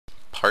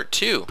part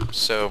 2.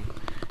 So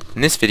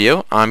in this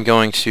video I'm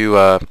going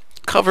to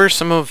cover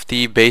some of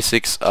the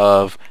basics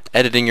of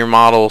editing your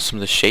model, some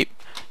of the shape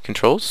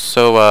controls.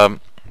 So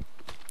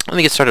let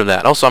me get started with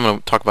that. Also, I'm going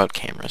to talk about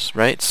cameras,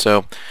 right?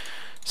 So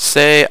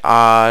say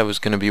I was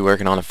going to be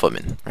working on a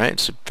footman, right?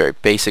 It's a very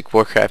basic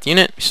Warcraft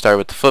unit. We start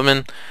with the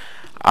footman.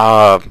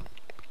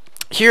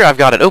 Here I've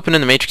got it open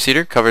in the matrix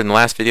editor, covered in the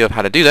last video of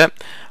how to do that.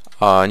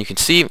 And you can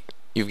see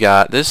you've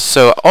got this.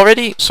 So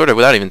already, sort of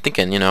without even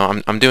thinking,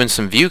 I'm doing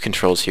some view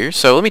controls here.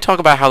 So let me talk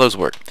about how those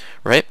work,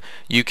 right?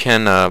 You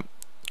can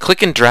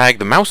click and drag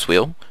the mouse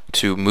wheel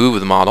to move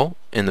the model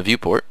in the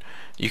viewport.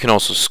 You can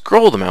also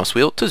scroll the mouse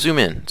wheel to zoom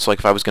in. So like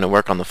if I was going to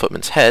work on the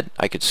footman's head,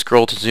 I could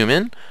scroll to zoom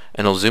in,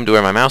 and it'll zoom to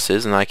where my mouse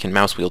is, and I can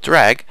mouse wheel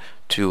drag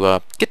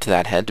to get to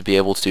that head to be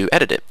able to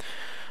edit it.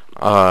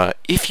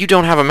 If you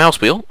don't have a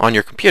mouse wheel on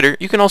your computer,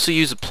 you can also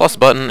use the plus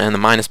button and the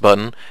minus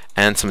button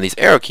and some of these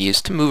arrow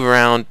keys to move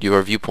around your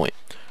viewpoint,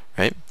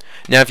 right?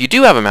 Now if you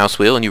do have a mouse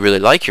wheel and you really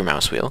like your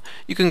mouse wheel,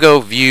 you can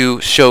go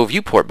view show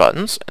viewport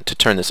buttons to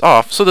turn this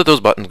off so that those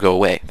buttons go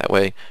away. That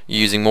way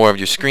you're using more of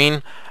your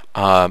screen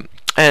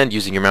and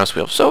using your mouse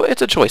wheel. So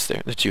it's a choice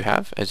there that you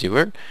have as you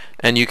work,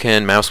 and you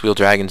can mouse wheel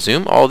drag and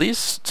zoom all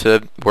these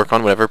to work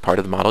on whatever part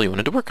of the model you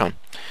wanted to work on.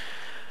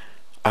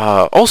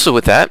 Also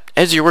with that,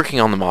 as you're working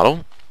on the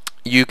model,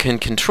 you can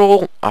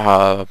control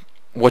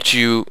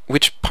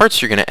which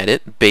parts you're going to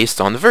edit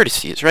based on the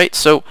vertices, right?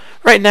 So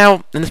right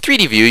now in the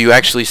 3D view you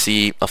actually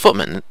see a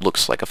footman. It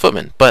looks like a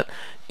footman, but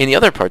in the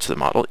other parts of the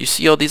model you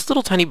see all these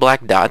little tiny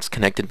black dots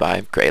connected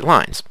by gray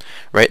lines,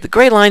 right? The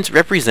gray lines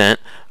represent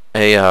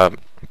a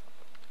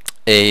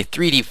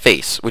 3D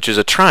face, which is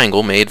a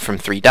triangle made from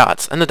 3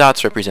 dots, and the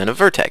dots represent a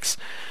vertex.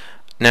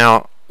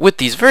 Now with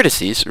these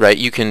vertices, right,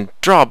 you can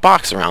draw a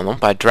box around them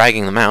by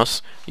dragging the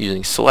mouse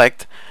using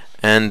select,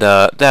 and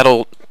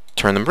that'll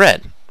turn them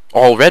red.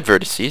 All red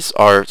vertices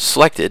are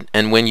selected,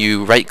 and when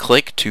you right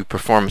click to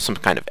perform some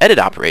kind of edit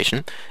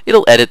operation,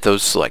 it'll edit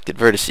those selected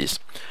vertices.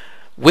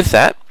 With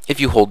that, if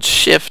you hold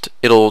shift,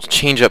 it'll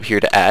change up here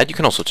to add. You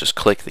can also just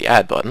click the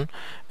add button,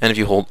 and if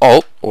you hold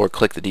alt or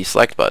click the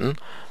deselect button,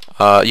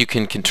 you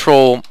can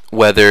control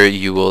whether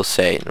you will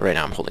say, right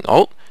now I'm holding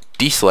alt,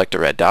 deselect a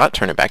red dot,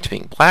 turn it back to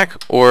being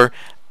black, or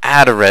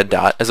add a red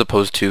dot as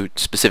opposed to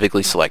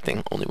specifically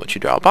selecting only what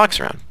you draw a box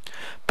around.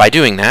 By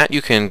doing that,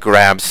 you can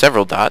grab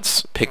several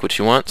dots, pick what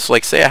you want. So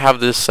like say I have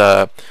this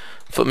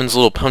footman's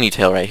little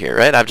ponytail right here,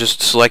 right? I've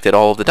just selected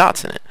all of the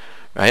dots in it,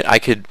 right? I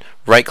could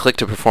right click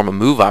to perform a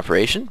move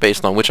operation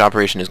based on which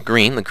operation is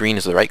green. The green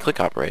is the right click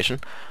operation,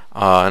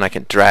 and I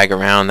can drag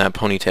around that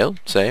ponytail,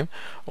 say,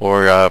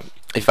 or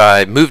if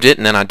I moved it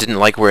and then I didn't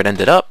like where it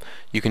ended up,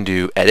 you can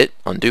do edit,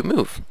 undo,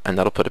 move, and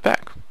that'll put it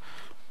back.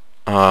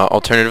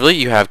 Alternatively,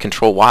 you have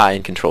Control Y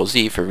and Control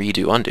Z for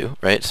redo, undo,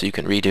 right? So you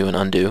can redo and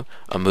undo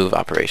a move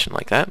operation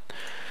like that.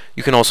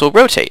 You can also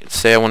rotate.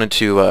 Say I wanted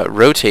to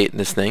rotate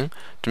this thing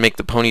to make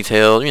the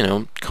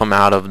ponytail, come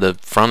out of the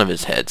front of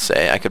his head,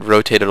 say. I could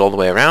rotate it all the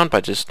way around by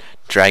just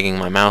dragging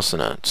my mouse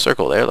in a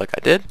circle there like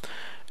I did,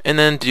 and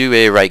then do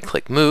a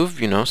right-click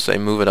move, say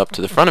move it up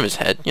to the front of his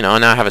head, and now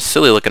I have a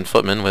silly-looking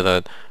footman with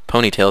a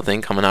ponytail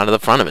thing coming out of the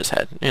front of his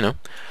head,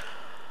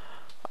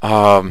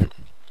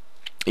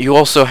 You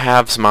also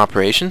have some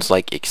operations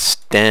like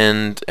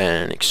extend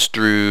and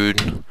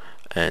extrude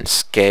and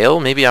scale.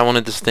 Maybe I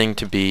wanted this thing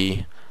to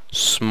be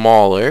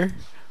smaller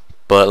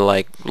but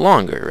like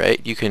longer,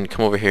 right? You can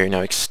come over here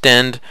now,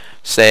 extend.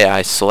 Say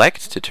I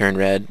select to turn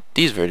red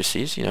these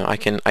vertices. I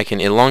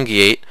can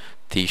elongate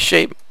the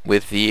shape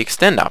with the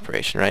extend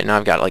operation. Right now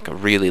I've got like a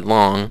really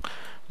long,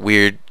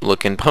 weird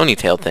looking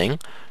ponytail thing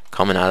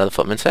coming out of the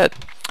footman's head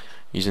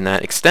using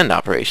that extend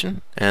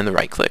operation and the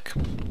right click.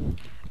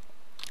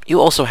 You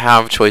also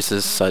have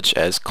choices such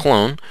as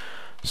clone.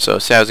 So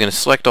say I was going to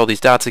select all these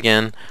dots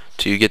again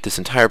to get this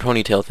entire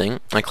ponytail thing.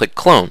 I click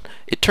clone.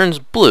 It turns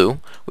blue,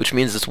 which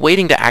means it's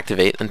waiting to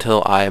activate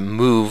until I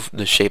move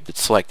the shape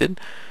that's selected.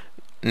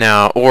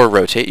 Now, or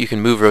rotate. You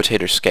can move,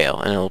 rotate, or scale,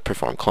 and it'll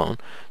perform clone.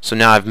 So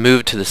now I've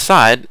moved to the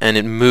side, and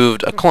it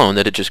moved a clone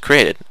that it just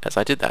created as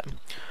I did that.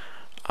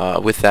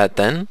 With that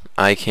then,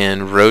 I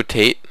can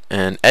rotate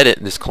and edit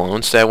this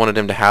clone. Say I wanted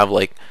him to have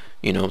like,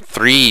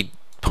 3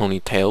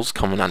 ponytails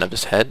coming out of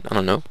his head. I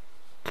don't know.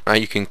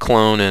 You can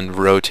clone and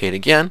rotate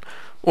again,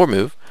 or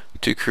move,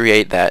 to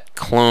create that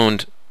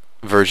cloned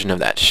version of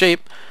that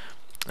shape.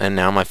 And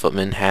now my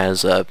footman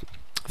has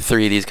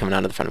 3 of these coming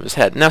out of the front of his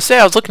head. Now say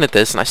I was looking at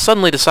this and I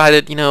suddenly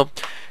decided,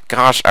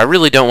 gosh, I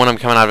really don't want them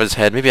coming out of his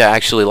head. Maybe I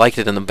actually liked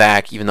it in the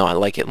back, even though I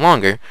like it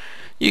longer.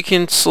 You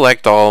can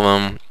select all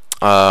of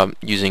them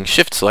using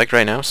shift select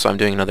right now. So I'm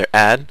doing another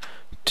add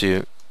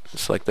to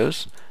select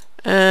those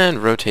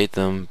and rotate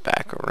them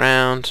back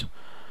around,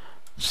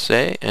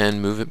 say,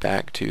 and move it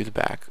back to the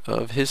back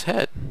of his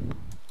head.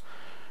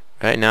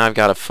 Right now I've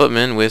got a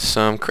footman with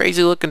some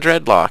crazy looking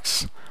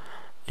dreadlocks.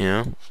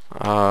 There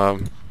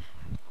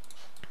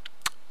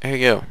you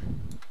go.